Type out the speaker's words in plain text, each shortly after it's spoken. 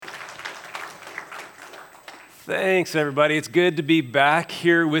Thanks, everybody. It's good to be back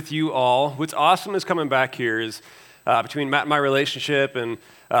here with you all. What's awesome is coming back here is between Matt and my relationship, and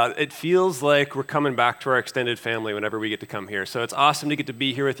it feels like we're coming back to our extended family whenever we get to come here. So it's awesome to get to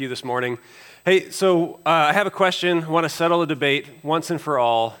be here with you this morning. Hey, so I have a question. I want to settle a debate once and for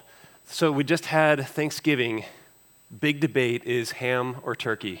all. So we just had Thanksgiving. Big debate is ham or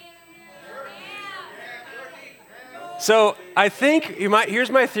turkey. So I think here's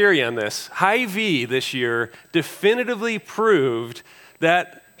my theory on this. Hy-Vee this year definitively proved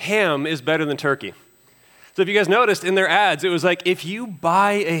that ham is better than turkey. So if you guys noticed in their ads, it was like, if you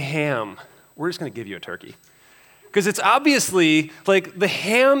buy a ham, we're just going to give you a turkey. Because it's obviously, like, the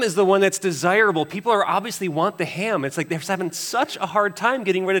ham is the one that's desirable. People obviously want the ham. It's like they're having such a hard time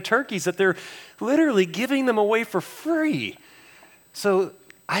getting rid of turkeys that they're literally giving them away for free. So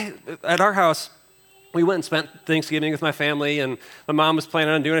at our house, we went and spent Thanksgiving with my family, and my mom was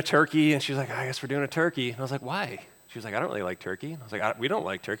planning on doing a turkey, and she was like, I guess we're doing a turkey. And I was like, why? She was like, I don't really like turkey. And I was like, we don't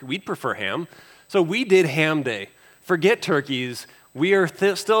like turkey. We'd prefer ham. So we did ham day. Forget turkeys. We are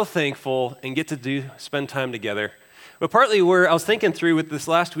still thankful and get to spend time together. But partly where I was thinking through with this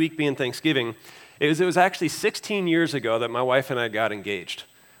last week being Thanksgiving, it was actually 16 years ago that my wife and I got engaged.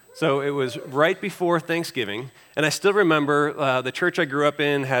 So it was right before Thanksgiving, and I still remember the church I grew up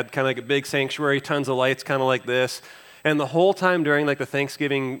in had kind of like a big sanctuary, tons of lights, kind of like this, and the whole time during like the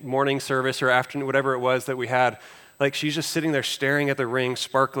Thanksgiving morning service or afternoon, whatever it was that we had, like she's just sitting there staring at the ring,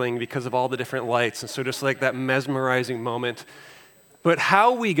 sparkling because of all the different lights, and so just like that mesmerizing moment. But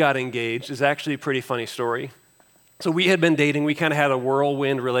how we got engaged is actually a pretty funny story. So we had been dating. We kind of had a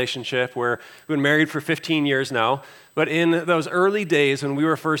whirlwind relationship where we've been married for 15 years now. But in those early days when we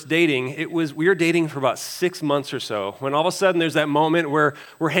were first dating, we were dating for about 6 months or so. When all of a sudden there's that moment where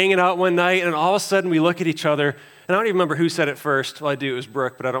we're hanging out one night and all of a sudden we look at each other. And I don't even remember who said it first. Well, I do. It was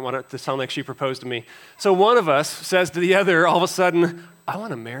Brooke, but I don't want it to sound like she proposed to me. So one of us says to the other all of a sudden, I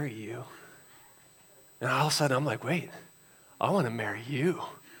want to marry you. And all of a sudden I'm like, wait, I want to marry you.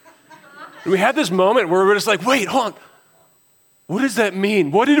 We had this moment where we're just like, wait, hold on. What does that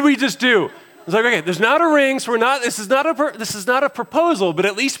mean? What did we just do? It's like, okay, there's not a ring, so this is not a proposal, but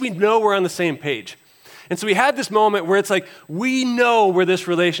at least we know we're on the same page. And so we had this moment where it's like, we know where this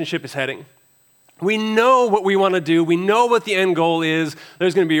relationship is heading. We know what we want to do. We know what the end goal is.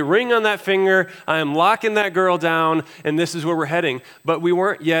 There's going to be a ring on that finger. I am locking that girl down, and this is where we're heading. But we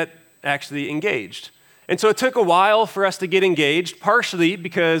weren't yet actually engaged. And so it took a while for us to get engaged, partially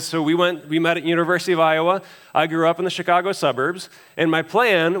because we met at University of Iowa. I grew up in the Chicago suburbs, and my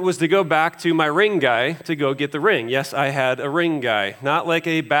plan was to go back to my ring guy to go get the ring. Yes, I had a ring guy, not like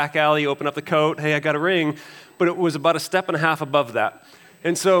a back alley, open up the coat, hey, I got a ring, but it was about a step and a half above that.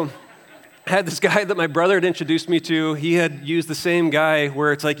 And so I had this guy that my brother had introduced me to. He had used the same guy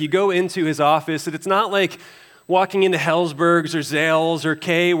where it's like you go into his office, and it's not like walking into Hellsberg's or Zales or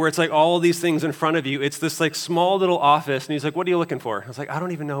Kay, where it's like all of these things in front of you. It's this like small little office, and he's like, what are you looking for? I was like, I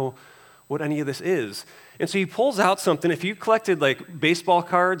don't even know what any of this is. And so he pulls out something. If you collected like baseball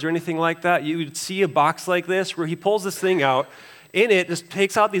cards or anything like that, you would see a box like this where he pulls this thing out. In it, just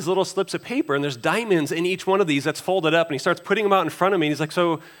takes out these little slips of paper, and there's diamonds in each one of these that's folded up, and he starts putting them out in front of me. And he's like,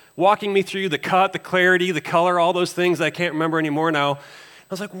 so walking me through the cut, the clarity, the color, all those things that I can't remember anymore now. I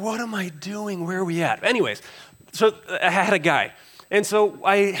was like, what am I doing? Where are we at? Anyways, so I had a guy. And so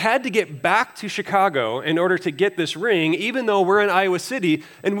I had to get back to Chicago in order to get this ring, even though we're in Iowa City,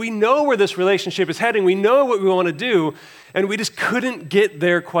 and we know where this relationship is heading. We know what we want to do, and we just couldn't get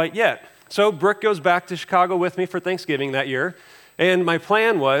there quite yet. So Brooke goes back to Chicago with me for Thanksgiving that year, and my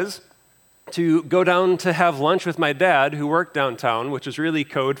plan was to go down to have lunch with my dad, who worked downtown, which is really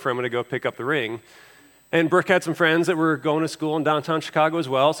code for him to go pick up the ring. And Brooke had some friends that were going to school in downtown Chicago as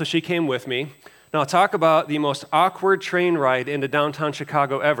well, so she came with me. Now, talk about the most awkward train ride into downtown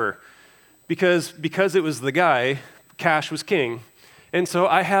Chicago ever. Because it was the guy, cash was king. And so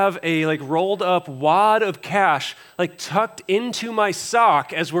I have a rolled up wad of cash tucked into my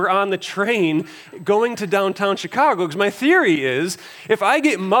sock as we're on the train going to downtown Chicago. Because my theory is, if I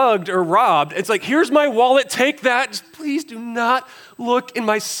get mugged or robbed, it's like, here's my wallet, take that. Just please do not look in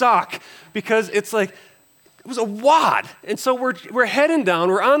my sock. Because it's like, it was a wad. And so we're heading down.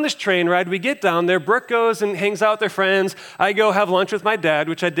 We're on this train ride. We get down there. Brooke goes and hangs out with their friends. I go have lunch with my dad,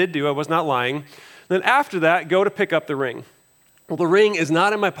 which I did do. I was not lying. Then after that, go to pick up the ring. Well, the ring is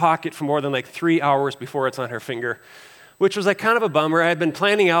not in my pocket for more than 3 hours before it's on her finger, which was kind of a bummer. I had been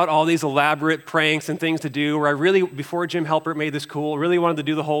planning out all these elaborate pranks and things to do where I really, before Jim Halpert made this cool, really wanted to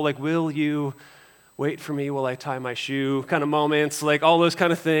do the whole will you wait for me while I tie my shoe kind of moments, all those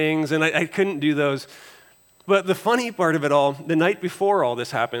kind of things. And I couldn't do those. But the funny part of it all, the night before all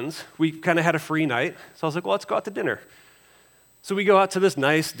this happens, we kind of had a free night. So I was like, well, let's go out to dinner. So we go out to this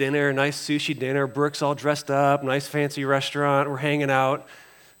nice dinner, nice sushi dinner. Brooke's all dressed up, nice fancy restaurant. We're hanging out.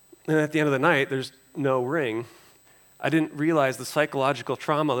 And at the end of the night, there's no ring. I didn't realize the psychological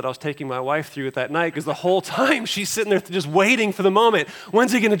trauma that I was taking my wife through at that night, because the whole time she's sitting there just waiting for the moment.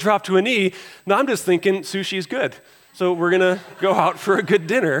 When's he going to drop to a knee? Now I'm just thinking sushi is good. So we're going to go out for a good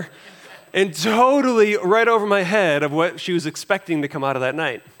dinner. And totally right over my head of what she was expecting to come out of that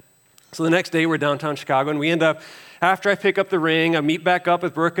night. So the next day we're downtown Chicago, and we end up, after I pick up the ring, I meet back up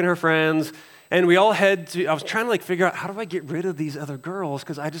with Brooke and her friends, and we all head to, I was trying to figure out, how do I get rid of these other girls?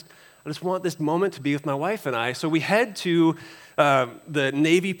 Because I just want this moment to be with my wife and I. So we head to the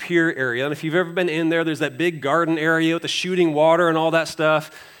Navy Pier area, and if you've ever been in there, there's that big garden area with the shooting water and all that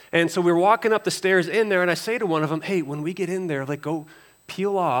stuff. And so we're walking up the stairs in there, and I say to one of them, hey, when we get in there, go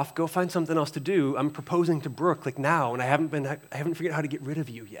peel off, go find something else to do. I'm proposing to Brooke now, and I haven't figured out how to get rid of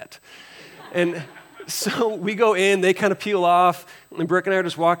you yet. And so we go in, they kind of peel off, and Brooke and I are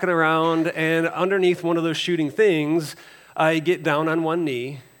just walking around, and underneath one of those shooting things, I get down on one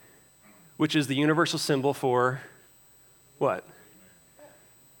knee, which is the universal symbol for what?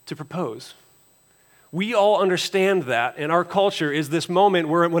 To propose. We all understand that, and our culture is this moment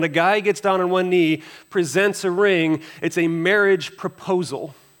where when a guy gets down on one knee, presents a ring, it's a marriage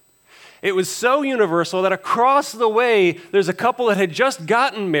proposal. It was so universal that across the way, there's a couple that had just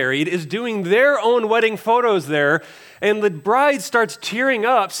gotten married, is doing their own wedding photos there, and the bride starts tearing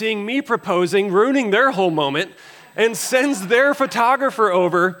up, seeing me proposing, ruining their whole moment, and sends their photographer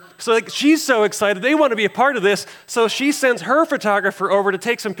over. So she's so excited, they want to be a part of this, so she sends her photographer over to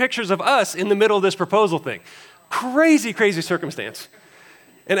take some pictures of us in the middle of this proposal thing. Crazy, crazy circumstance.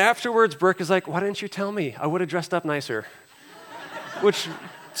 And afterwards, Brooke is like, why didn't you tell me? I would have dressed up nicer. Which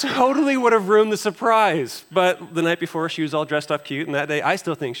totally would have ruined the surprise. But the night before, she was all dressed up cute, and that day, I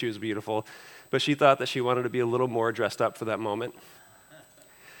still think she was beautiful. But she thought that she wanted to be a little more dressed up for that moment.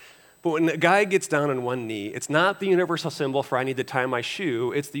 But when a guy gets down on one knee, it's not the universal symbol for I need to tie my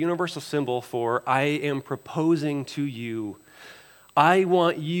shoe. It's the universal symbol for I am proposing to you. I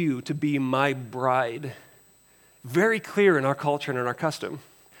want you to be my bride. Very clear in our culture and in our custom.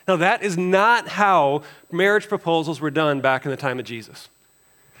 Now, that is not how marriage proposals were done back in the time of Jesus.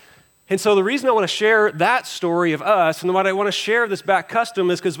 And so the reason I want to share that story of us and what I want to share this back custom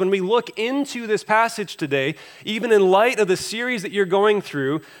is because when we look into this passage today, even in light of the series that you're going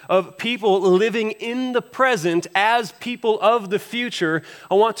through of people living in the present as people of the future,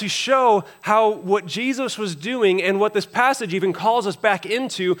 I want to show how what Jesus was doing and what this passage even calls us back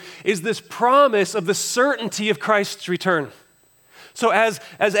into is this promise of the certainty of Christ's return. So as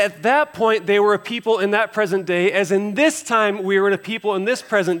at that point they were a people in that present day, as in this time we were a people in this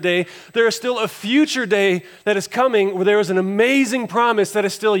present day, there is still a future day that is coming where there is an amazing promise that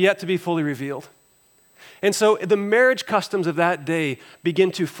is still yet to be fully revealed. And so the marriage customs of that day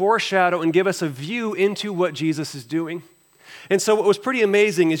begin to foreshadow and give us a view into what Jesus is doing. And so what was pretty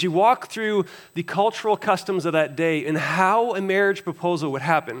amazing is you walk through the cultural customs of that day and how a marriage proposal would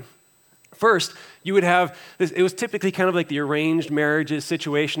happen. First, you would have this, it was typically kind of like the arranged marriages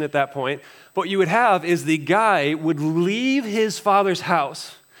situation at that point. What you would have is the guy would leave his father's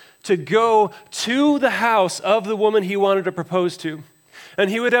house to go to the house of the woman he wanted to propose to.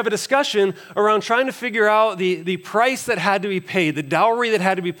 And he would have a discussion around trying to figure out the price that had to be paid, the dowry that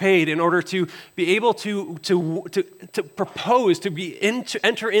had to be paid in order to be able to propose, to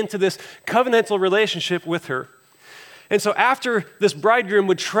enter into this covenantal relationship with her. And so after this bridegroom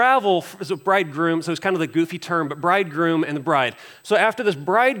would travel, so bridegroom, so it's kind of the goofy term, but bridegroom and the bride. So after this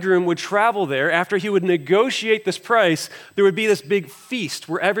bridegroom would travel there, after he would negotiate this price, there would be this big feast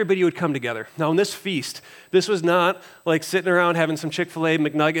where everybody would come together. Now in this feast, this was not like sitting around having some Chick-fil-A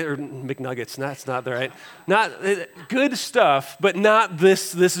McNuggets, that's not the right, not good stuff, but not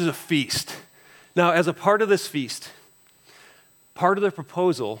this is a feast. Now as a part of this feast, part of the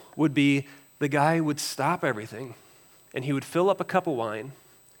proposal would be the guy would stop everything, and he would fill up a cup of wine,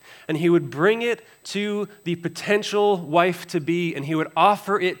 and he would bring it to the potential wife-to-be, and he would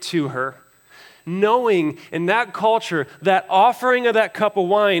offer it to her, knowing in that culture that offering of that cup of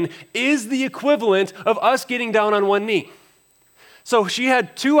wine is the equivalent of us getting down on one knee. So she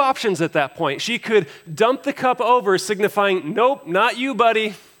had two options at that point. She could dump the cup over, signifying, nope, not you,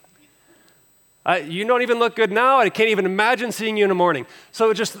 buddy. You don't even look good now. I can't even imagine seeing you in the morning.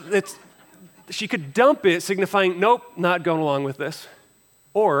 So she could dump it, signifying, nope, not going along with this.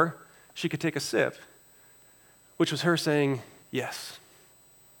 Or she could take a sip, which was her saying, yes.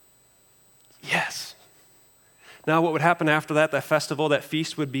 Yes. Now what would happen after that, that festival, that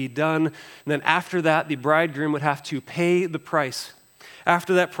feast would be done. And then after that, the bridegroom would have to pay the price.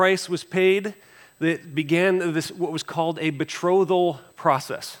 After that price was paid, it began this what was called a betrothal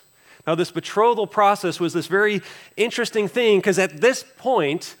process. Now this betrothal process was this very interesting thing because at this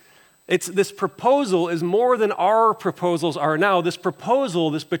point, this proposal is more than our proposals are now. This proposal,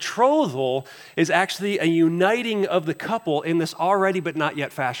 this betrothal, is actually a uniting of the couple in this already but not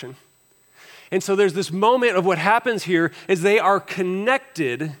yet fashion. And so there's this moment of what happens here is they are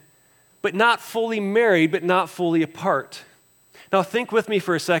connected, but not fully married, but not fully apart. Now think with me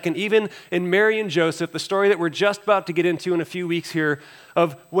for a second, even in Mary and Joseph, the story that we're just about to get into in a few weeks here,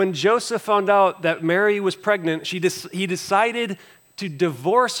 of when Joseph found out that Mary was pregnant, he decided to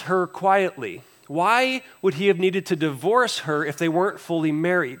divorce her quietly. Why would he have needed to divorce her if they weren't fully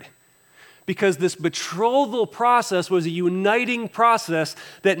married? Because this betrothal process was a uniting process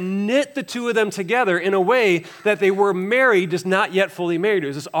that knit the two of them together in a way that they were married, just not yet fully married. It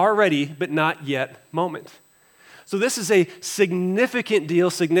was this already, but not yet moment. So this is a significant deal,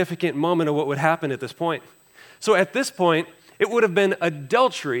 significant moment of what would happen at this point. So at this point, it would have been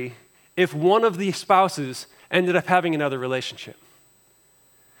adultery if one of the spouses ended up having another relationship.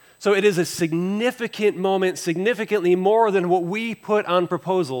 So it is a significant moment, significantly more than what we put on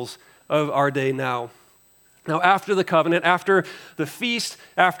proposals of our day now. Now, after the covenant, after the feast,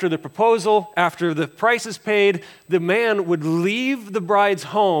 after the proposal, after the price is paid, the man would leave the bride's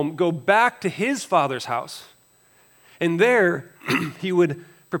home, go back to his father's house. And there, he would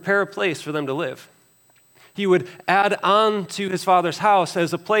prepare a place for them to live. He would add on to his father's house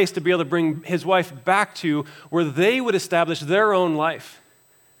as a place to be able to bring his wife back to where they would establish their own life.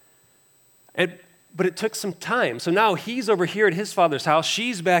 But it took some time. So now he's over here at his father's house.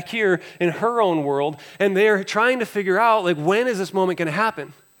 She's back here in her own world. And they're trying to figure out, when is this moment going to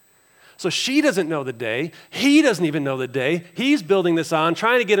happen? So she doesn't know the day. He doesn't even know the day. He's building this on,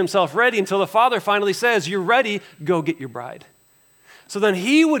 trying to get himself ready until the father finally says, "You're ready, go get your bride." So then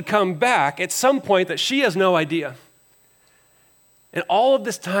he would come back at some point that she has no idea. And all of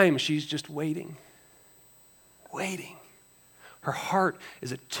this time, she's just waiting. Her heart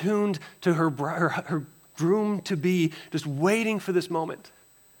is attuned to her groom-to-be, just waiting for this moment.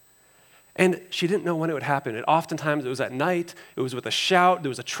 And she didn't know when it would happen. And oftentimes it was at night, it was with a shout, there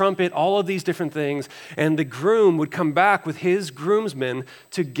was a trumpet, all of these different things. And the groom would come back with his groomsmen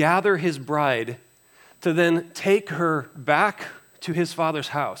to gather his bride, to then take her back to his father's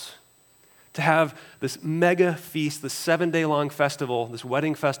house, to have this mega feast, this 7-day-long festival, this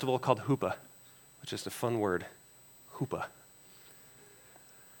wedding festival called Huppah, which is a fun word, Huppah.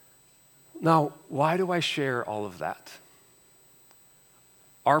 Now, why do I share all of that?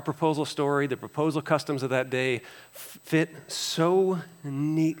 Our proposal story, the proposal customs of that day fit so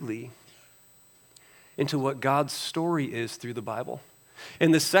neatly into what God's story is through the Bible.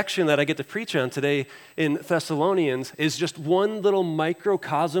 And this section that I get to preach on today in Thessalonians is just one little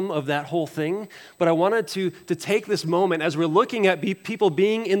microcosm of that whole thing. But I wanted to take this moment as we're looking at people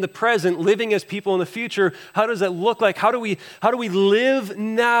being in the present, living as people in the future. How does that look like? How do we live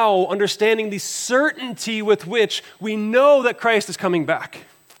now, understanding the certainty with which we know that Christ is coming back?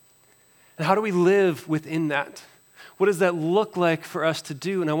 And how do we live within that? What does that look like for us to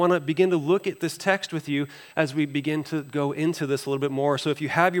do? And I want to begin to look at this text with you as we begin to go into this a little bit more. So if you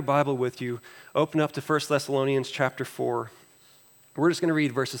have your Bible with you, open up to 1 Thessalonians chapter 4. We're just going to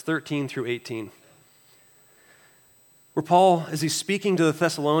read verses 13 through 18. Where Paul, as he's speaking to the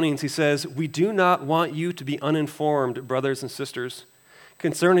Thessalonians, he says, "We do not want you to be uninformed, brothers and sisters,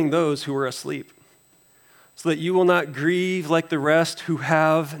 concerning those who are asleep, so that you will not grieve like the rest who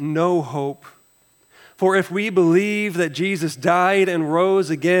have no hope. For if we believe that Jesus died and rose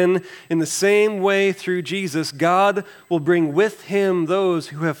again in the same way through Jesus, God will bring with him those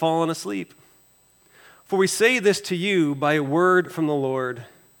who have fallen asleep. For we say this to you by a word from the Lord.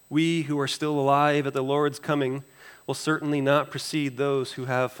 We who are still alive at the Lord's coming will certainly not precede those who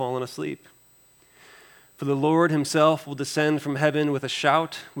have fallen asleep. For the Lord himself will descend from heaven with a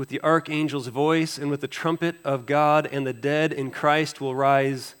shout, with the archangel's voice, and with the trumpet of God, and the dead in Christ will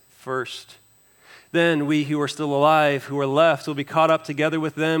rise first. Then we who are still alive, who are left, will be caught up together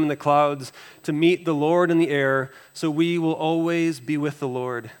with them in the clouds to meet the Lord in the air, so we will always be with the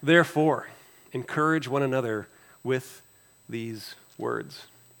Lord. Therefore, encourage one another with these words."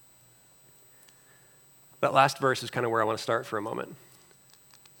 That last verse is kind of where I want to start for a moment.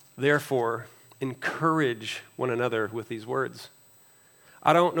 Therefore, encourage one another with these words.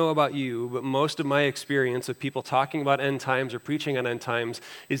 I don't know about you, but most of my experience of people talking about end times or preaching on end times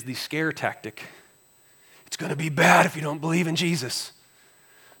is the scare tactic. It's going to be bad if you don't believe in Jesus.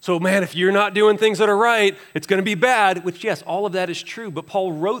 So man, if you're not doing things that are right, it's going to be bad, which yes, all of that is true. But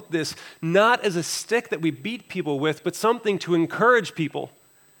Paul wrote this not as a stick that we beat people with, but something to encourage people.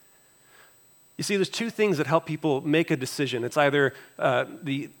 You see, there's two things that help people make a decision. It's either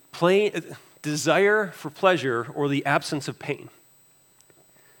the plain desire for pleasure or the absence of pain.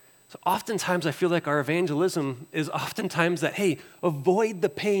 So oftentimes I feel like our evangelism is oftentimes that, hey, avoid the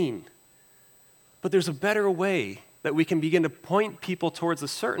pain. But there's a better way that we can begin to point people towards the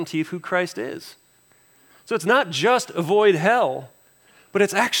certainty of who Christ is. So it's not just avoid hell, but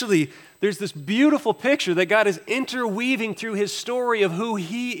it's actually, there's this beautiful picture that God is interweaving through his story of who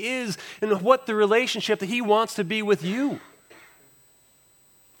he is and what the relationship that he wants to be with you.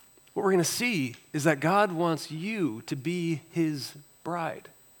 What we're going to see is that God wants you to be his bride.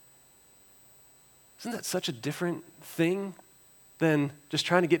 Isn't that such a different thing than just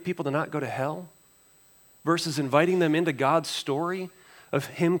trying to get people to not go to hell? Versus inviting them into God's story of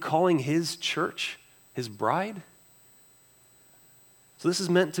him calling his church his bride. So this is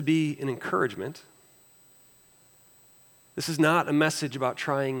meant to be an encouragement. This is not a message about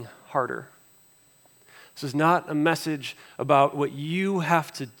trying harder. This is not a message about what you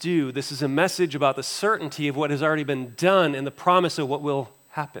have to do. This is a message about the certainty of what has already been done and the promise of what will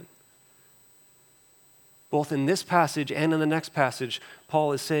happen. Both in this passage and in the next passage,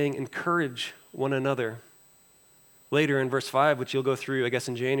 Paul is saying, encourage one another. Later in verse 5, which you'll go through, I guess,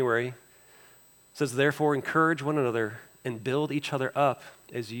 in January, it says, therefore, encourage one another and build each other up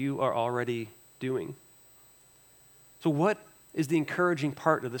as you are already doing. So what is the encouraging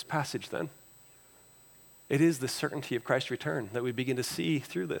part of this passage then? It is the certainty of Christ's return that we begin to see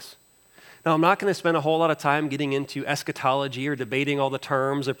through this. Now, I'm not going to spend a whole lot of time getting into eschatology or debating all the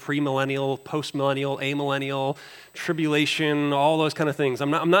terms of premillennial, postmillennial, amillennial, tribulation, all those kind of things. I'm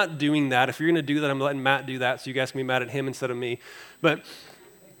not doing that. If you're going to do that, I'm letting Matt do that, so you guys can be mad at him instead of me. But,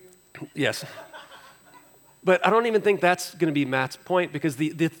 yes. But I don't even think that's going to be Matt's point, because the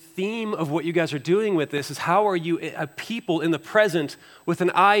theme of what you guys are doing with this is how are you a people in the present with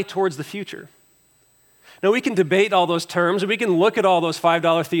an eye towards the future? Now, we can debate all those terms, and we can look at all those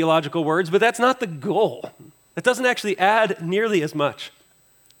 $5 theological words, but that's not the goal. That doesn't actually add nearly as much.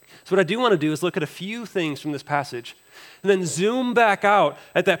 So what I do want to do is look at a few things from this passage, and then zoom back out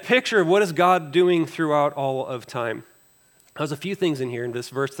at that picture of what is God doing throughout all of time. There's a few things in here in this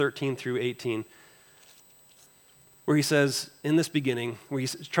verse 13 through 18, where he says, in this beginning, where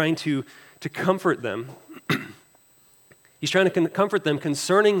he's trying to comfort them. He's trying to comfort them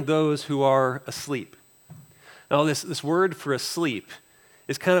concerning those who are asleep. Now, this word for asleep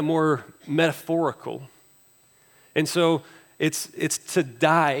is kind of more metaphorical. And so it's to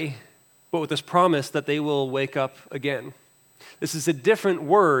die, but with this promise that they will wake up again. This is a different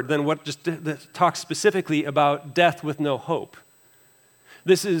word than what just talks specifically about death with no hope.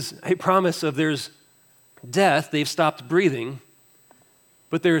 This is a promise of there's death, they've stopped breathing,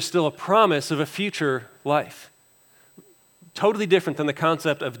 but there is still a promise of a future life. Totally different than the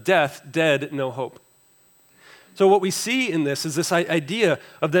concept of death, dead, no hope. So what we see in this is this idea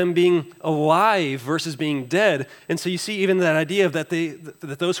of them being alive versus being dead. And so you see even that idea of that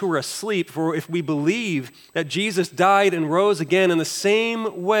those who were asleep, for if we believe that Jesus died and rose again in the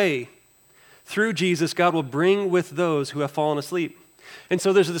same way, through Jesus, God will bring with those who have fallen asleep. And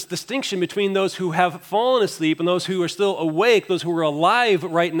so there's this distinction between those who have fallen asleep and those who are still awake, those who are alive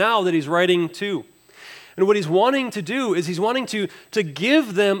right now that he's writing to. And what he's wanting to do is he's wanting to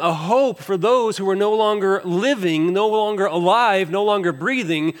give them a hope for those who are no longer living, no longer alive, no longer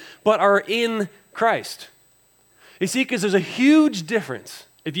breathing, but are in Christ. You see, because there's a huge difference.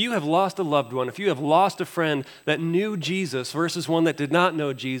 If you have lost a loved one, if you have lost a friend that knew Jesus versus one that did not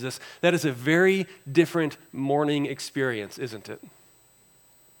know Jesus, that is a very different mourning experience, isn't it?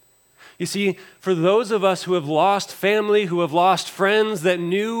 You see, for those of us who have lost family, who have lost friends that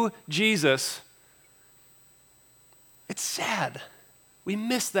knew Jesus, it's sad. We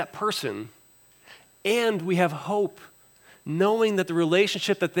miss that person, and we have hope, knowing that the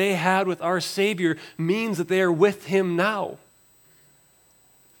relationship that they had with our Savior means that they are with him now.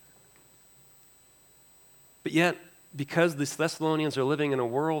 But yet, because the Thessalonians are living in a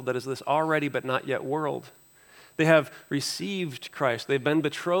world that is this already but not yet world, they have received Christ. They've been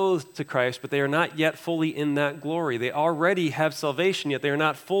betrothed to Christ, but they are not yet fully in that glory. They already have salvation, yet they are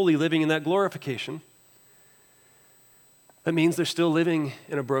not fully living in that glorification. That means they're still living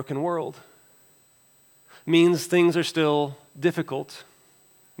in a broken world. It means things are still difficult.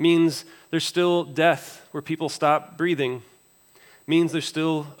 It means there's still death where people stop breathing. It means there's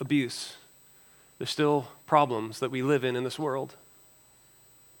still abuse. There's still problems that we live in this world.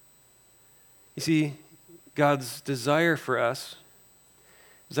 You see, God's desire for us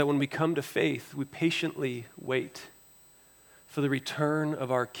is that when we come to faith, we patiently wait for the return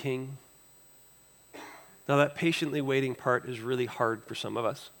of our King. Now, that patiently waiting part is really hard for some of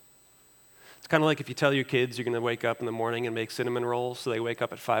us. It's kind of like if you tell your kids you're going to wake up in the morning and make cinnamon rolls, so they wake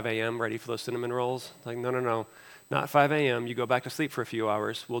up at 5 a.m. ready for those cinnamon rolls. Like, no, not 5 a.m. You go back to sleep for a few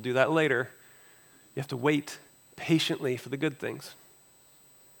hours. We'll do that later. You have to wait patiently for the good things.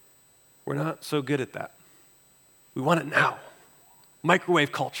 We're not so good at that. We want it now.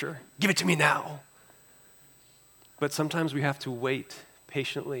 Microwave culture. Give it to me now. But sometimes we have to wait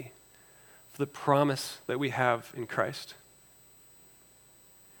patiently for the promise that we have in Christ.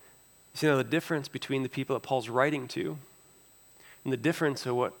 You see, now the difference between the people that Paul's writing to and the difference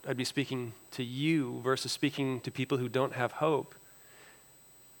of what I'd be speaking to you versus speaking to people who don't have hope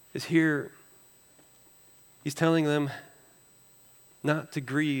is here he's telling them not to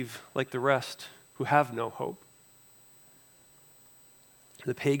grieve like the rest who have no hope.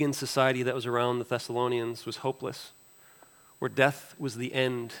 The pagan society that was around the Thessalonians was hopeless, where death was the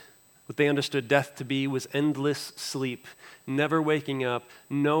end. What they understood death to be was endless sleep, never waking up,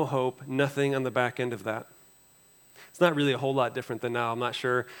 no hope, nothing on the back end of that. It's not really a whole lot different than now. I'm not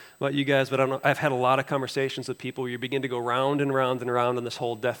sure about you guys, but I've had a lot of conversations with people where you begin to go round and round and round on this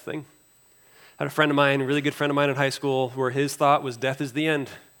whole death thing. I had a friend of mine, a really good friend of mine in high school, where his thought was death is the end.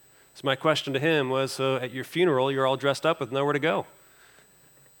 So my question to him was, so at your funeral, you're all dressed up with nowhere to go.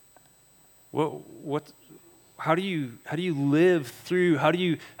 How do you live through, how do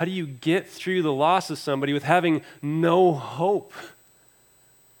you get through the loss of somebody with having no hope?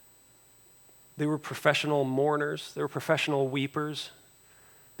 They were professional mourners. They were professional weepers.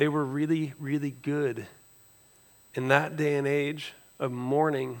 They were really, really good in that day and age of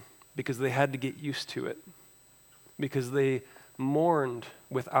mourning because they had to get used to it, because they mourned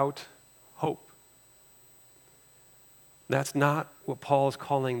without hope. That's not what Paul is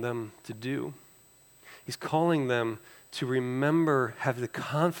calling them to do. He's calling them to remember, have the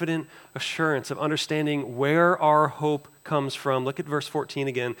confident assurance of understanding where our hope comes from. Look at verse 14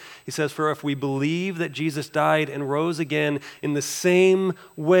 again. He says, "For if we believe that Jesus died and rose again in the same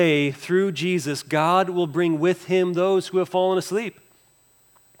way through Jesus, God will bring with him those who have fallen asleep."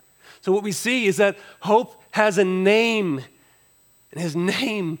 So what we see is that hope has a name, and his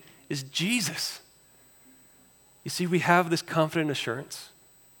name is Jesus. You see, we have this confident assurance.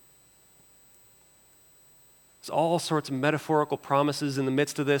 There's all sorts of metaphorical promises in the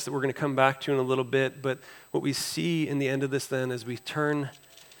midst of this that we're going to come back to in a little bit, but what we see in the end of this then as we turn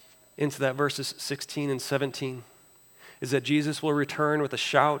into that verses 16 and 17 is that Jesus will return with a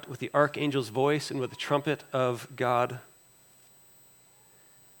shout, with the archangel's voice, and with the trumpet of God.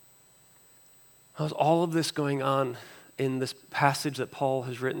 How's all of this going on in this passage that Paul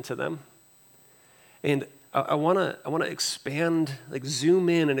has written to them? And I want to expand, zoom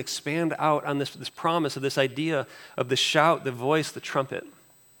in and expand out on this promise of this idea of the shout, the voice, the trumpet,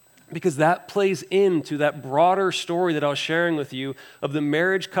 because that plays into that broader story that I was sharing with you of the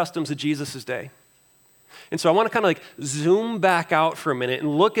marriage customs of Jesus' day. And so I want to kind of zoom back out for a minute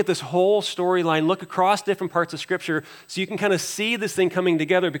and look at this whole storyline, look across different parts of Scripture so you can kind of see this thing coming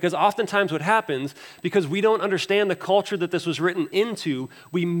together, because oftentimes what happens, because we don't understand the culture that this was written into,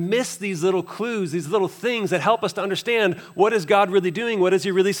 we miss these little clues, these little things that help us to understand what is God really doing, what is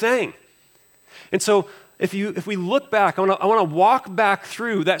he really saying. And so if we look back, I want to walk back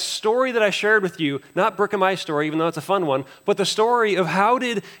through that story that I shared with you, not Brooke and my story, even though it's a fun one, but the story of how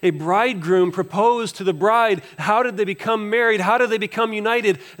did a bridegroom propose to the bride? How did they become married? How did they become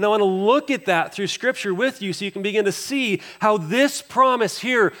united? And I want to look at that through Scripture with you so you can begin to see how this promise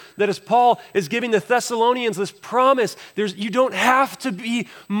here, that as Paul is giving the Thessalonians this promise, you don't have to be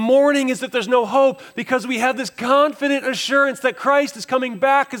mourning as if there's no hope, because we have this confident assurance that Christ is coming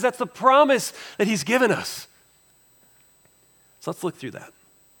back, because that's the promise that he's given us. So let's look through that,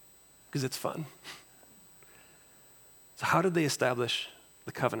 because it's fun. So how did they establish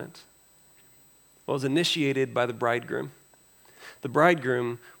the covenant? Well, it was initiated by the bridegroom. The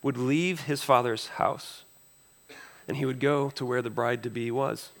bridegroom would leave his father's house, and he would go to where the bride-to-be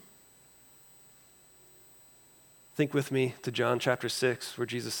was. Think with me to John chapter 6, where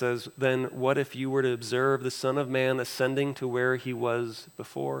Jesus says, "Then what if you were to observe the Son of Man ascending to where he was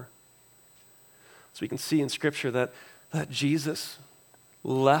before?" So we can see in Scripture that Jesus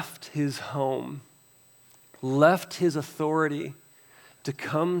left his home, left his authority to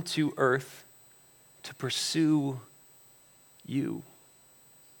come to earth to pursue you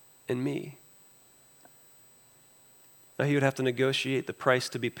and me. Now he would have to negotiate the price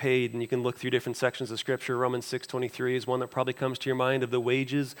to be paid, and you can look through different sections of Scripture. Romans 6:23 is one that probably comes to your mind, of the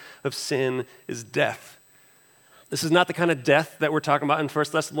wages of sin is death. This is not the kind of death that we're talking about in 1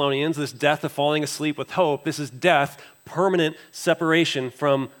 Thessalonians, this death of falling asleep with hope. This is death, permanent separation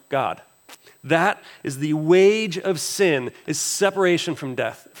from God. That is the wage of sin, is separation from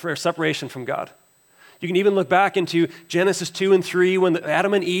death, for separation from God. You can even look back into Genesis 2 and 3 when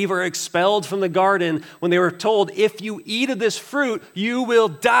Adam and Eve are expelled from the garden, when they were told, if you eat of this fruit, you will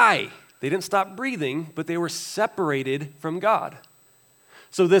die. They didn't stop breathing, but they were separated from God.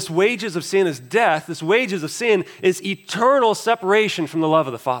 So this wages of sin is death. This wages of sin is eternal separation from the love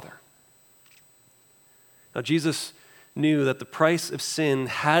of the Father. Now, Jesus knew that the price of sin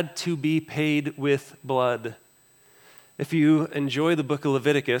had to be paid with blood. If you enjoy the book of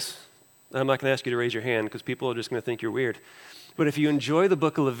Leviticus, I'm not going to ask you to raise your hand because people are just going to think you're weird. But if you enjoy the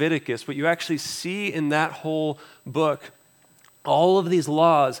book of Leviticus, what you actually see in that whole book, all of these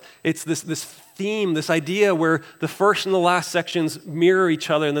laws, it's this theme, this idea where the first and the last sections mirror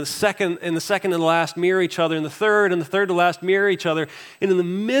each other, and the second and the last mirror each other, and the third to last mirror each other. And in the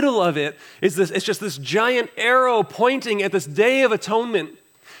middle of it is it's just this giant arrow pointing at this Day of Atonement.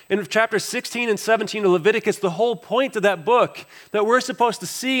 In chapter 16 and 17 of Leviticus, the whole point of that book that we're supposed to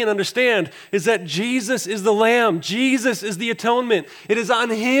see and understand is that Jesus is the Lamb. Jesus is the atonement. It is on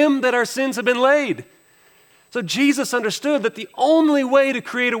him that our sins have been laid. So Jesus understood that the only way to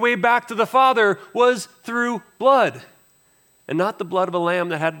create a way back to the Father was through blood. And not the blood of a lamb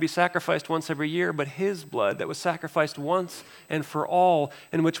that had to be sacrificed once every year, but his blood that was sacrificed once and for all,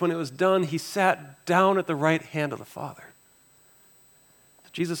 in which when it was done, he sat down at the right hand of the Father.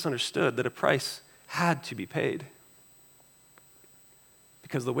 Jesus understood that a price had to be paid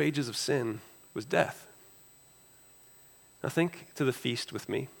because the wages of sin was death. Now think to the feast with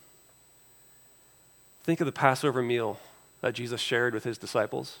me. Think of the Passover meal that Jesus shared with his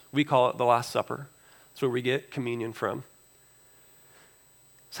disciples. We call it the Last Supper. That's where we get communion from.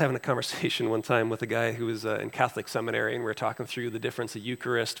 I was having a conversation one time with a guy who was in Catholic seminary, and we were talking through the difference of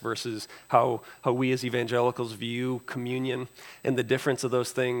Eucharist versus how we as evangelicals view communion and the difference of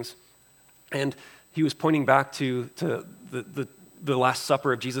those things. And he was pointing back to the Last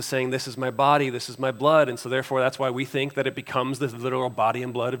Supper of Jesus saying, this is my body, this is my blood, and so therefore that's why we think that it becomes the literal body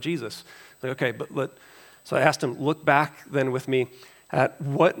and blood of Jesus. Like, okay, so I asked him, look back then with me at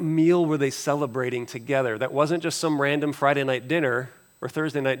what meal were they celebrating together? That wasn't just some random Friday night dinner or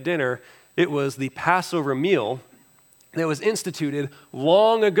Thursday night dinner. It was the Passover meal that was instituted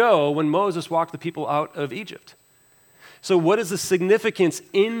long ago when Moses walked the people out of Egypt. So what is the significance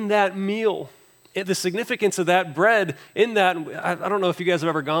in that meal? The significance of that bread in that, I don't know if you guys have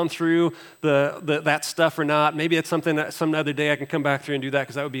ever gone through that stuff or not. Maybe it's something that some other day I can come back through and do that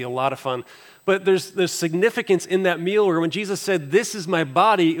because that would be a lot of fun. But there's significance in that meal where when Jesus said, this is my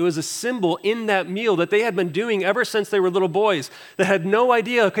body, it was a symbol in that meal that they had been doing ever since they were little boys. They had no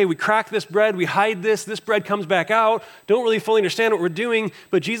idea, okay, we crack this bread, we hide this bread comes back out, don't really fully understand what we're doing,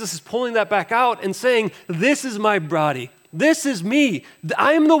 but Jesus is pulling that back out and saying, this is my body. This is me.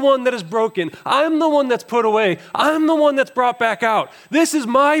 I'm the one that is broken. I'm the one that's put away. I'm the one that's brought back out. This is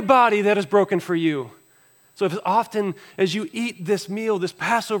my body that is broken for you. So as often as you eat this meal, this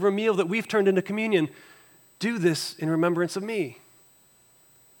Passover meal that we've turned into communion, do this in remembrance of me.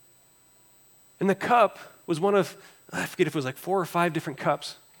 And the cup was one of, I forget if it was like 4 or 5 different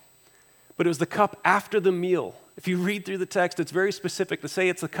cups, but it was the cup after the meal. If you read through the text, it's very specific to say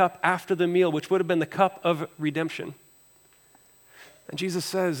it's the cup after the meal, which would have been the cup of redemption. And Jesus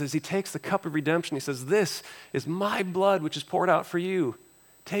says, as he takes the cup of redemption, he says, this is my blood, which is poured out for you.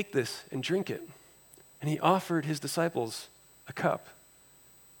 Take this and drink it. And he offered his disciples a cup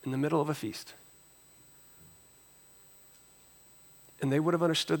in the middle of a feast. And they would have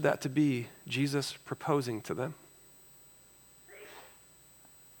understood that to be Jesus proposing to them.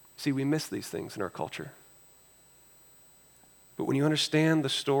 See, we miss these things in our culture. But when you understand the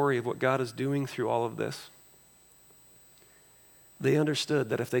story of what God is doing through all of this, they understood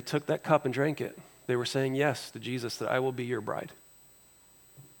that if they took that cup and drank it, they were saying yes to Jesus, that I will be your bride.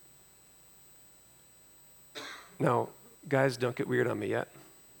 Now, guys, don't get weird on me yet.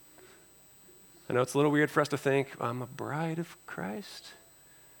 I know it's a little weird for us to think, I'm a bride of Christ.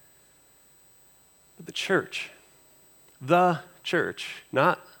 But the church,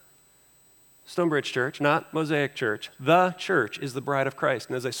 not Stonebridge Church, not Mosaic Church, the church is the bride of Christ.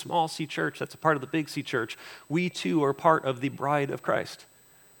 And as a small C church that's a part of the big C church, we too are part of the bride of Christ.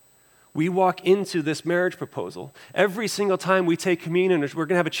 We walk into this marriage proposal. Every single time we take communion, which we're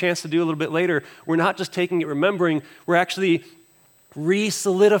going to have a chance to do a little bit later, we're not just taking it remembering, we're actually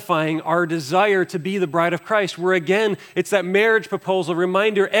re-solidifying our desire to be the bride of Christ. Where again, it's that marriage proposal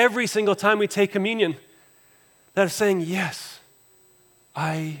reminder every single time we take communion that is saying, yes,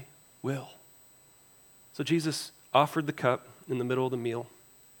 I will. So Jesus offered the cup in the middle of the meal,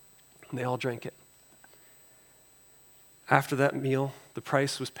 and they all drank it. After that meal, the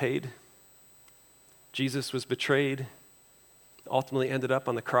price was paid. Jesus was betrayed, ultimately ended up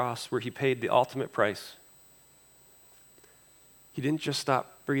on the cross where he paid the ultimate price. He didn't just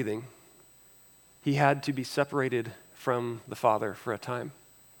stop breathing. He had to be separated from the Father for a time.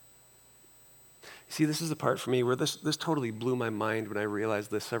 See, this is the part for me where this totally blew my mind when I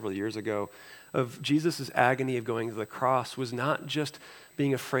realized this several years ago, of Jesus' agony of going to the cross was not just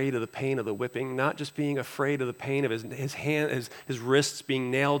being afraid of the pain of the whipping, not just being afraid of the pain of his wrists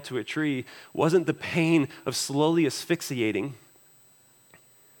being nailed to a tree, wasn't the pain of slowly asphyxiating.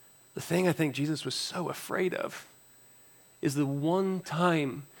 The thing I think Jesus was so afraid of is the one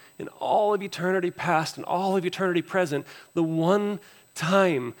time in all of eternity past and all of eternity present, the one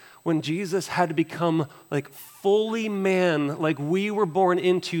time when Jesus had to become like fully man, like we were born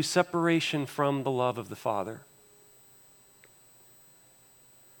into separation from the love of the Father.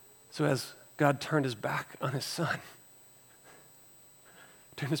 So as God turned his back on his son,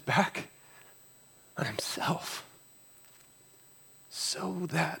 turned his back on himself, so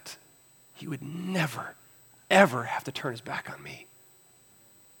that he would never, ever have to turn his back on me.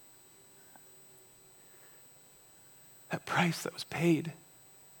 That price that was paid,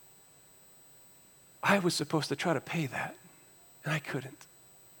 I was supposed to try to pay that, and I couldn't.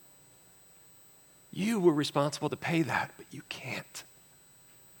 You were responsible to pay that, but you can't.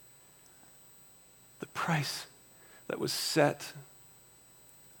 The price that was set,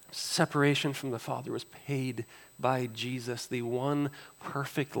 separation from the Father, was paid by Jesus, the one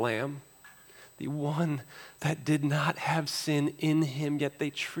perfect Lamb, the one that did not have sin in him, yet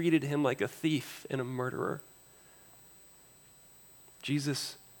they treated him like a thief and a murderer.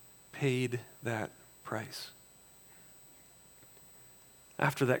 Jesus paid that price.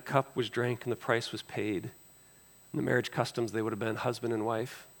 After that cup was drank and the price was paid, in the marriage customs, they would have been husband and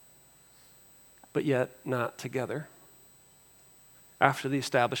wife, but yet not together. After the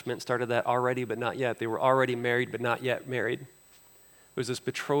establishment started that already, but not yet. They were already married, but not yet married. It was this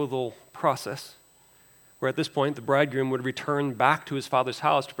betrothal process where at this point, the bridegroom would return back to his father's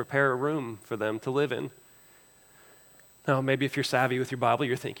house to prepare a room for them to live in. Now, maybe if you're savvy with your Bible,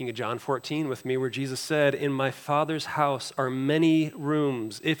 you're thinking of John 14 with me, where Jesus said, "In my Father's house are many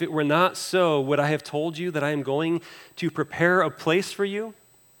rooms. If it were not so, would I have told you that I am going to prepare a place for you?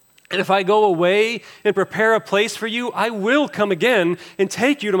 And if I go away and prepare a place for you, I will come again and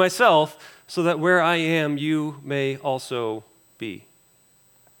take you to myself, so that where I am, you may also be."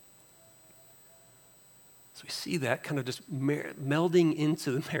 So we see that kind of just melding into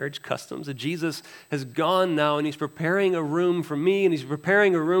the marriage customs. That Jesus has gone now and he's preparing a room for me and he's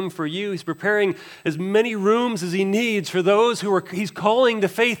preparing a room for you. He's preparing as many rooms as he needs for those he's calling to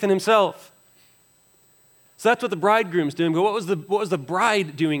faith in himself. So that's what the bridegroom's doing. But what was the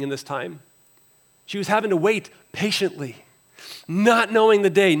bride doing in this time? She was having to wait patiently, not knowing the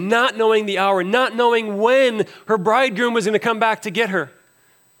day, not knowing the hour, not knowing when her bridegroom was going to come back to get her.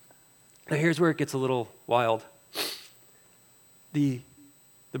 Now here's where it gets a little wild. The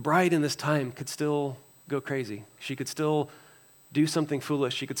bride in this time could still go crazy. She could still do something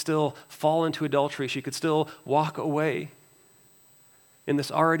foolish. She could still fall into adultery. She could still walk away in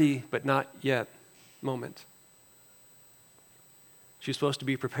this already but not yet moment. She's supposed to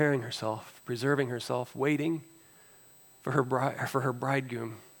be preparing herself, preserving herself, waiting for her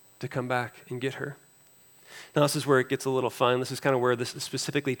bridegroom to come back and get her. Now, this is where it gets a little fun. This is kind of where this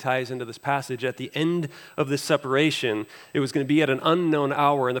specifically ties into this passage. At the end of this separation, it was going to be at an unknown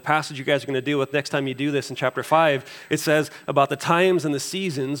hour. And the passage you guys are going to deal with next time you do this in chapter 5, it says about the times and the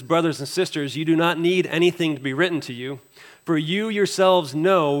seasons, brothers and sisters, you do not need anything to be written to you. For you yourselves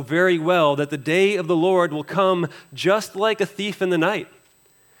know very well that the day of the Lord will come just like a thief in the night.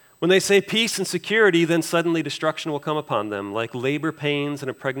 When they say peace and security, then suddenly destruction will come upon them, like labor pains in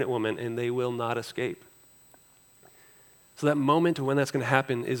a pregnant woman, and they will not escape. So that moment of when that's going to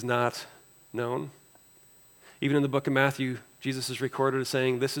happen is not known. Even in the book of Matthew, Jesus is recorded as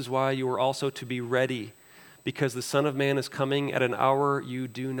saying, "This is why you are also to be ready, because the Son of Man is coming at an hour you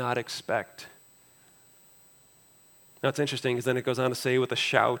do not expect." Now, it's interesting because then it goes on to say with a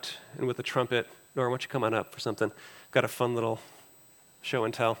shout and with a trumpet. Nora, why don't you come on up for something? Got a fun little show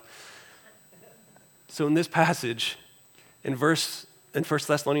and tell. So in this passage, in 1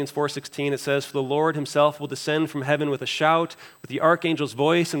 Thessalonians 4:16, it says, "For the Lord himself will descend from heaven with a shout, with the archangel's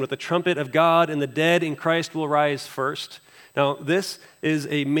voice, and with the trumpet of God, and the dead in Christ will rise first." Now, this is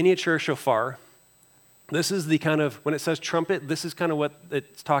a miniature shofar. This is the kind of, when it says trumpet, this is kind of what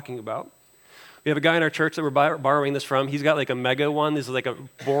it's talking about. We have a guy in our church that we're borrowing this from. He's got like a mega one. This is like a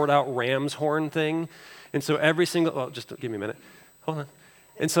bored out ram's horn thing. And so just give me a minute. Hold on.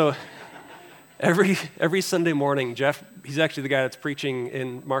 And so every Sunday morning, Jeff, he's actually the guy that's preaching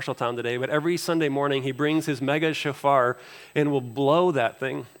in Marshalltown today, but every Sunday morning he brings his mega shofar and will blow that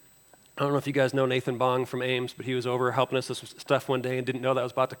thing. I don't know if you guys know Nathan Bong from Ames, but he was over helping us with some stuff one day and didn't know that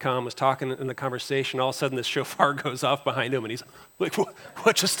was about to come, was talking in the conversation. All of a sudden this shofar goes off behind him and he's like,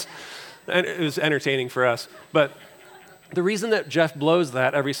 what just, and it was entertaining for us. But the reason that Jeff blows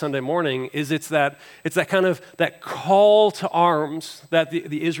that every Sunday morning is it's that kind of that call to arms that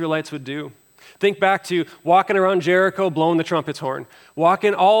the Israelites would do. Think back to walking around Jericho, blowing the trumpet's horn.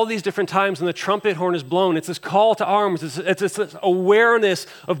 Walking all these different times when the trumpet horn is blown. It's this call to arms. It's this awareness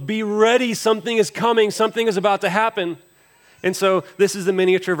of be ready. Something is coming. Something is about to happen. And so this is the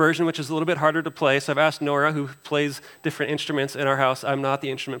miniature version, which is a little bit harder to play. So I've asked Nora, who plays different instruments in our house. I'm not the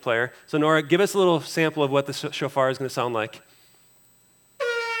instrument player. So Nora, give us a little sample of what the shofar is going to sound like.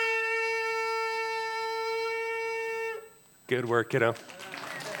 Good work, kiddo.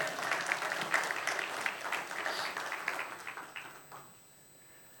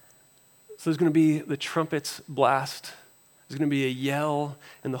 So there's going to be the trumpet's blast. There's going to be a yell,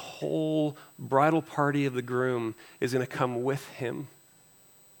 and the whole bridal party of the groom is going to come with him.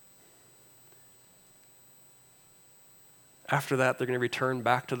 After that, they're going to return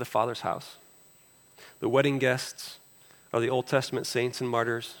back to the Father's house. The wedding guests are the Old Testament saints and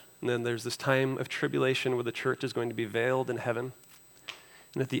martyrs. And then there's this time of tribulation where the church is going to be veiled in heaven.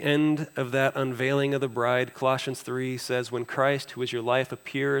 And at the end of that unveiling of the bride, Colossians 3 says, when Christ, who is your life,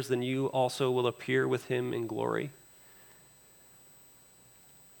 appears, then you also will appear with him in glory.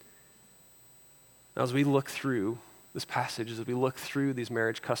 Now, as we look through this passage, as we look through these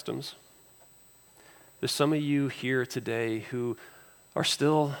marriage customs, there's some of you here today who are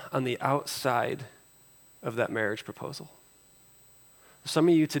still on the outside of that marriage proposal. Some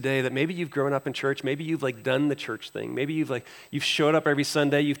of you today that maybe you've grown up in church, maybe you've done the church thing, maybe you've showed up every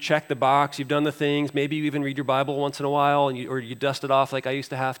Sunday, you've checked the box, you've done the things, maybe you even read your Bible once in a while or you dust it off like I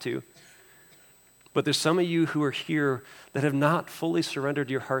used to have to. But there's some of you who are here that have not fully surrendered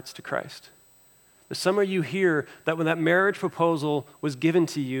your hearts to Christ. There's some of you here that when that marriage proposal was given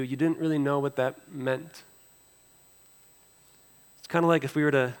to you, you didn't really know what that meant. It's kind of like if we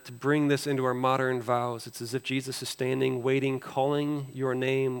were to bring this into our modern vows. It's as if Jesus is standing, waiting, calling your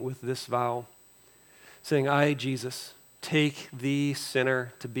name with this vow, saying, I, Jesus, take thee,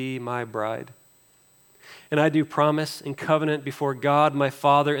 sinner, to be my bride. And I do promise and covenant before God, my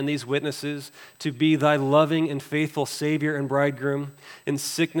Father, and these witnesses to be thy loving and faithful Savior and bridegroom in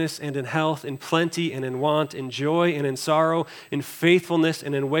sickness and in health, in plenty and in want, in joy and in sorrow, in faithfulness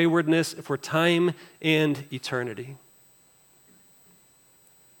and in waywardness, for time and eternity.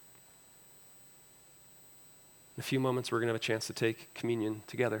 In a few moments, we're going to have a chance to take communion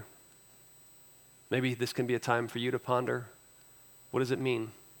together. Maybe this can be a time for you to ponder, what does it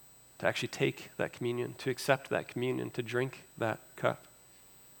mean to actually take that communion, to accept that communion, to drink that cup?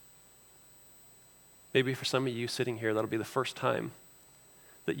 Maybe for some of you sitting here, that'll be the first time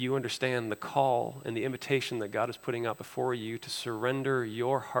that you understand the call and the invitation that God is putting out before you to surrender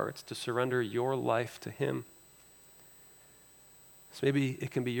your hearts, to surrender your life to him. So maybe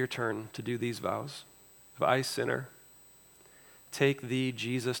it can be your turn to do these vows. I, sinner, take thee,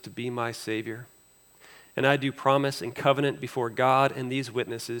 Jesus, to be my Savior. And I do promise and covenant before God and these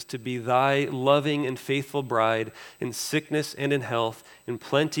witnesses to be thy loving and faithful bride in sickness and in health, in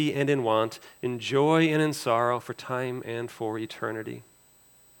plenty and in want, in joy and in sorrow, for time and for eternity.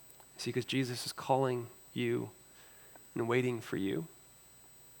 See, because Jesus is calling you and waiting for you.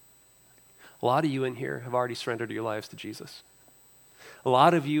 A lot of you in here have already surrendered your lives to Jesus. A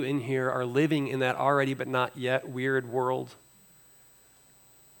lot of you in here are living in that already but not yet weird world.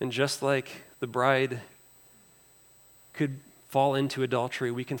 And just like the bride could fall into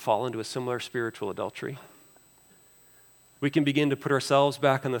adultery, we can fall into a similar spiritual adultery. We can begin to put ourselves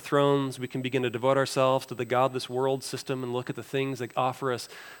back on the thrones. We can begin to devote ourselves to the godless world system and look at the things that offer us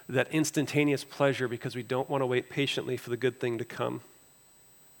that instantaneous pleasure because we don't want to wait patiently for the good thing to come.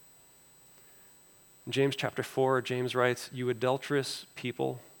 In James chapter 4, James writes, you adulterous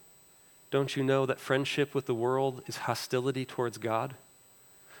people, don't you know that friendship with the world is hostility towards God?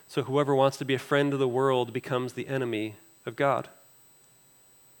 So whoever wants to be a friend of the world becomes the enemy of God.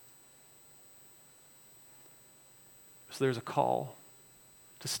 So there's a call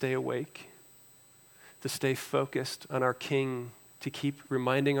to stay awake, to stay focused on our King, to keep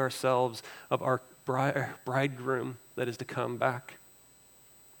reminding ourselves of our bridegroom that is to come back.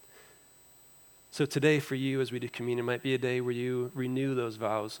 So today for you, as we do communion, might be a day where you renew those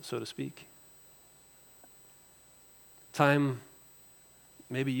vows, so to speak. Time,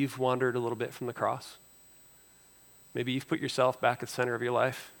 maybe you've wandered a little bit from the cross. Maybe you've put yourself back at the center of your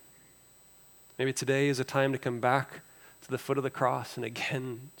life. Maybe today is a time to come back to the foot of the cross and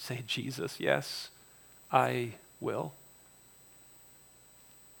again say, Jesus, yes, I will.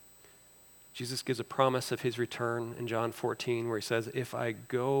 Jesus gives a promise of his return in John 14 where he says, if I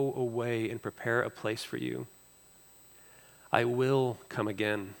go away and prepare a place for you, I will come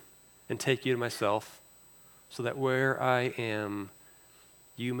again and take you to myself so that where I am,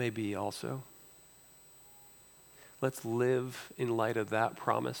 you may be also. Let's live in light of that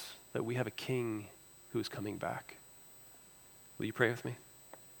promise that we have a king who is coming back. Will you pray with me?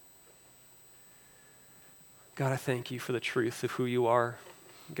 God, I thank you for the truth of who you are.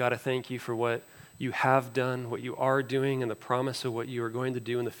 God, I thank you for what you have done, what you are doing, and the promise of what you are going to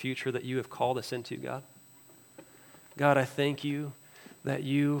do in the future that you have called us into, God. God, I thank you that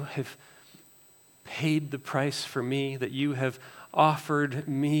you have paid the price for me, that you have offered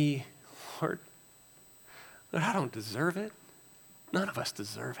me, Lord. Lord, I don't deserve it. None of us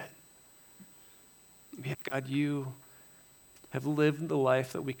deserve it. Yet, God, you have lived the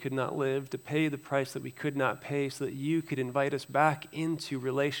life that we could not live, to pay the price that we could not pay, so that you could invite us back into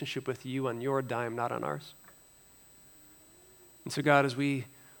relationship with you on your dime, not on ours. And so, God, as we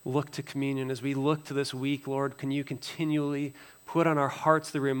look to communion, as we look to this week, Lord, can you continually put on our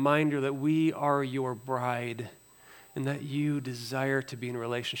hearts the reminder that we are your bride and that you desire to be in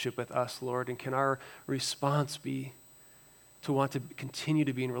relationship with us, Lord? And can our response be to want to continue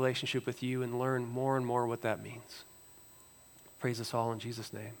to be in relationship with you and learn more and more what that means? Praise us all in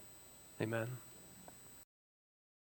Jesus' name. Amen.